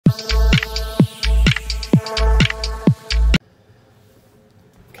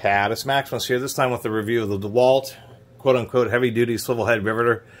Catus, Maximus here, this time with a review of the DeWalt quote-unquote heavy-duty swivel head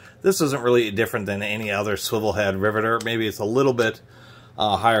riveter. This isn't really different than any other swivel head riveter. Maybe it's a little bit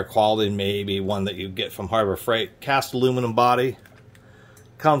higher quality than maybe one that you get from Harbor Freight. Cast aluminum body,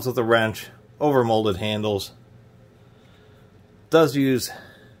 comes with a wrench, over-molded handles. Does use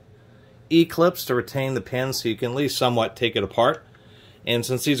E-clips to retain the pins so you can at least somewhat take it apart. And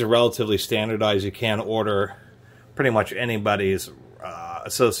since these are relatively standardized, you can order pretty much anybody's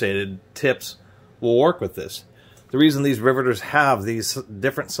associated tips will work with this. The reason these riveters have these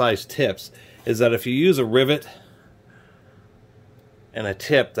different size tips is that if you use a rivet and a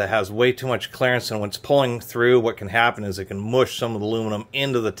tip that has way too much clearance, and when it's pulling through, what can happen is it can mush some of the aluminum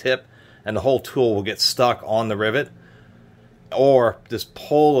into the tip and the whole tool will get stuck on the rivet, or just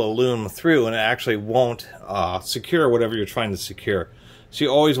pull the aluminum through and it actually won't secure whatever you're trying to secure. So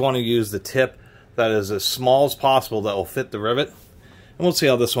you always want to use the tip that is as small as possible that will fit the rivet. And we'll see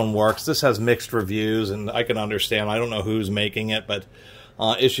how this one works. This has mixed reviews, and I can understand. I don't know who's making it, but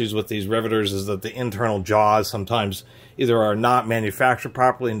issues with these riveters is that the internal jaws sometimes either are not manufactured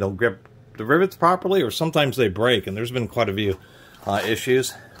properly and don't grip the rivets properly, or sometimes they break, and there's been quite a few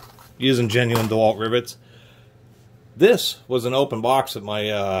issues using genuine DeWalt rivets. This was an open box at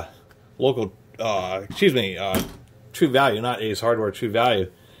my local, True Value, not Ace Hardware, True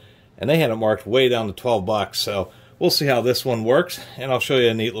Value, and they had it marked way down to 12 bucks. So we'll see how this one works, and I'll show you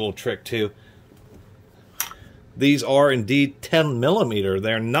a neat little trick too. These are indeed 10 millimeter.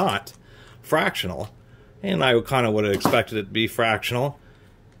 They're not fractional, and I kind of would have expected it to be fractional.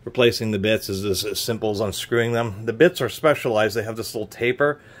 Replacing the bits is as simple as unscrewing them. The bits are specialized. They have this little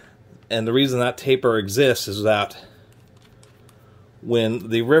taper, and the reason that taper exists is that when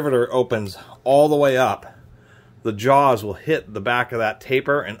the riveter opens all the way up, the jaws will hit the back of that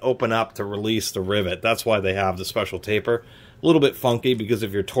taper and open up to release the rivet. That's why they have the special taper. A little bit funky because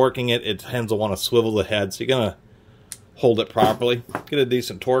if you're torquing it, it tends to want to swivel the head. So you're going to hold it properly. Get a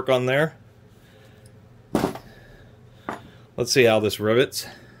decent torque on there. Let's see how this rivets.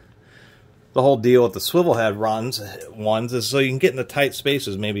 The whole deal with the swivel head ones is so you can get into tight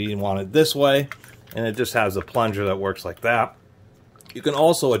spaces. Maybe you want it this way, and it just has a plunger that works like that. You can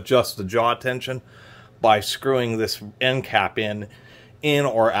also adjust the jaw tension by screwing this end cap in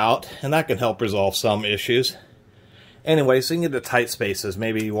or out, and that can help resolve some issues. Anyway, so you can get to tight spaces.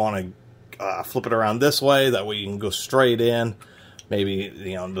 Maybe you want to flip it around this way, that way you can go straight in. Maybe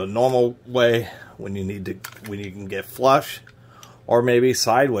the normal way when you can get flush, or maybe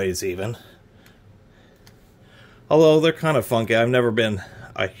sideways even. Although they're kind of funky, I've never been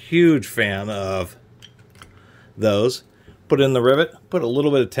a huge fan of those. Put in the rivet, put a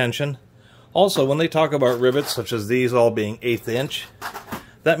little bit of tension. Also, when they talk about rivets, such as these all being 1/8 inch,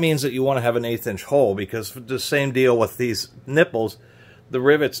 that means that you want to have an 1/8 inch hole, because the same deal with these nipples, the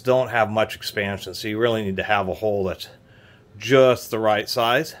rivets don't have much expansion, so you really need to have a hole that's just the right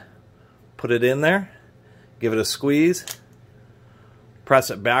size. Put it in there, give it a squeeze,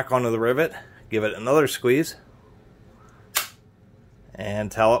 press it back onto the rivet, give it another squeeze, and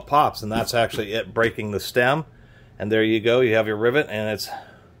until it pops, and that's actually it breaking the stem. And there you go, you have your rivet, and it's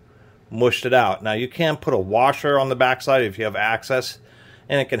mushed it out. Now you can put a washer on the backside if you have access,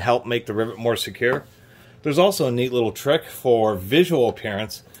 and it can help make the rivet more secure. There's also a neat little trick for visual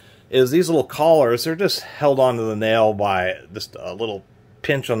appearance, is these little collars, they're just held onto the nail by just a little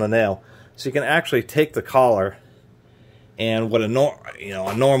pinch on the nail. So you can actually take the collar, and what a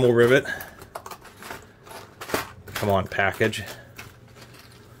normal rivet, come on package,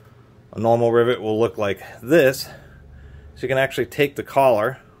 a normal rivet will look like this. So you can actually take the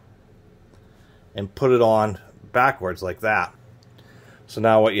collar and put it on backwards like that. So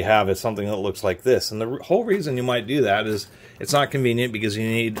now what you have is something that looks like this. And the whole reason you might do that is it's not convenient, because you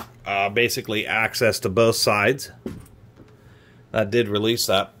need basically access to both sides. That did release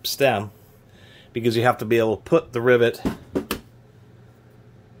that stem, because you have to be able to put the rivet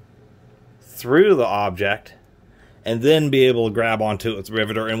through the object and then be able to grab onto its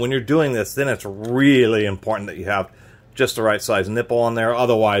riveter. And when you're doing this, then it's really important that you have just the right size nipple on there.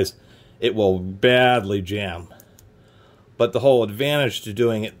 Otherwise, it will badly jam. But the whole advantage to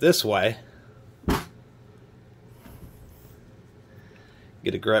doing it this way,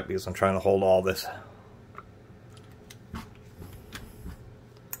 get a grip because I'm trying to hold all this.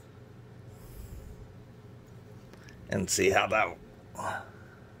 And see how that,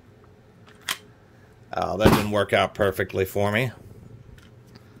 oh, that didn't work out perfectly for me.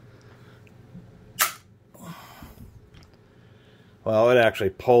 Well, it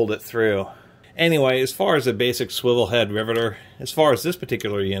actually pulled it through. Anyway, as far as a basic swivel head riveter, as far as this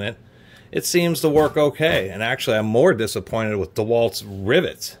particular unit, it seems to work okay. And actually, I'm more disappointed with DeWalt's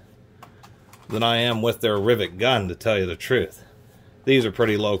rivets than I am with their rivet gun, to tell you the truth. These are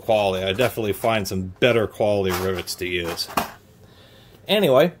pretty low quality. I definitely find some better quality rivets to use.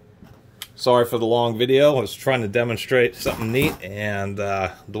 Anyway, sorry for the long video. I was trying to demonstrate something neat, and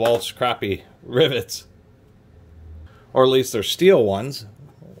DeWalt's crappy rivets, or at least they're steel ones,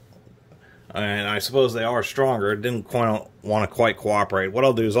 and I suppose they are stronger. Didn't quite want to quite cooperate. What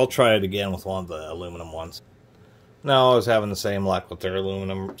I'll do is I'll try it again with one of the aluminum ones. No, I was having the same luck with their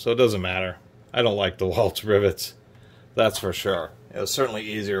aluminum, so it doesn't matter. I don't like DeWalt's rivets, that's for sure. It was certainly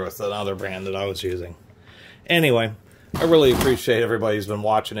easier with another brand that I was using. Anyway, I really appreciate everybody who's been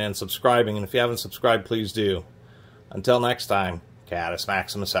watching and subscribing, and if you haven't subscribed, please do. Until next time, Catus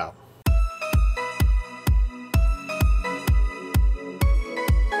Maximus out.